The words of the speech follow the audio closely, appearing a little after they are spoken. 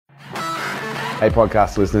Hey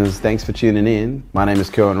podcast listeners, thanks for tuning in. My name is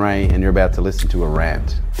Kerwin Ray and you're about to listen to a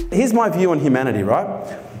rant. Here's my view on humanity,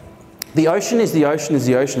 right? The ocean is the ocean is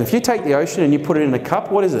the ocean. If you take the ocean and you put it in a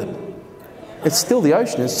cup, what is it? It's still the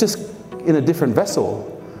ocean, it's just in a different vessel.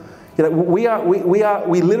 You know, we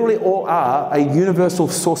literally all are a universal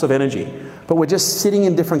source of energy, but we're just sitting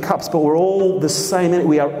in different cups, but we're all the same,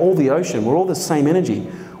 we are all the ocean, we're all the same energy.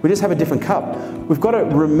 We just have a different cup. We've got to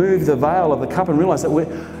remove the veil of the cup and realize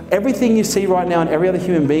that everything you see right now in every other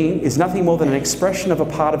human being is nothing more than an expression of a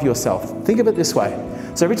part of yourself. Think of it this way.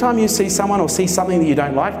 So every time you see someone or see something that you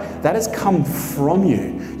don't like, that has come from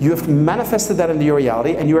you. You have manifested that into your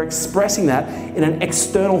reality and you're expressing that in an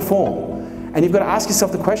external form. And you've got to ask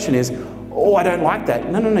yourself the question is, oh, I don't like that.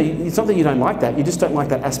 No, it's not that you don't like that. You just don't like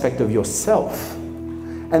that aspect of yourself.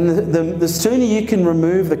 And the sooner you can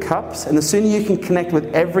remove the cups and the sooner you can connect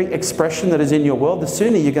with every expression that is in your world, the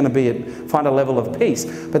sooner you're going to find a level of peace.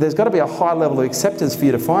 But there's got to be a high level of acceptance for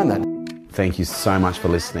you to find that. Thank you so much for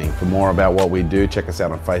listening. For more about what we do, check us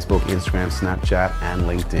out on Facebook, Instagram, Snapchat, and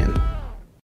LinkedIn.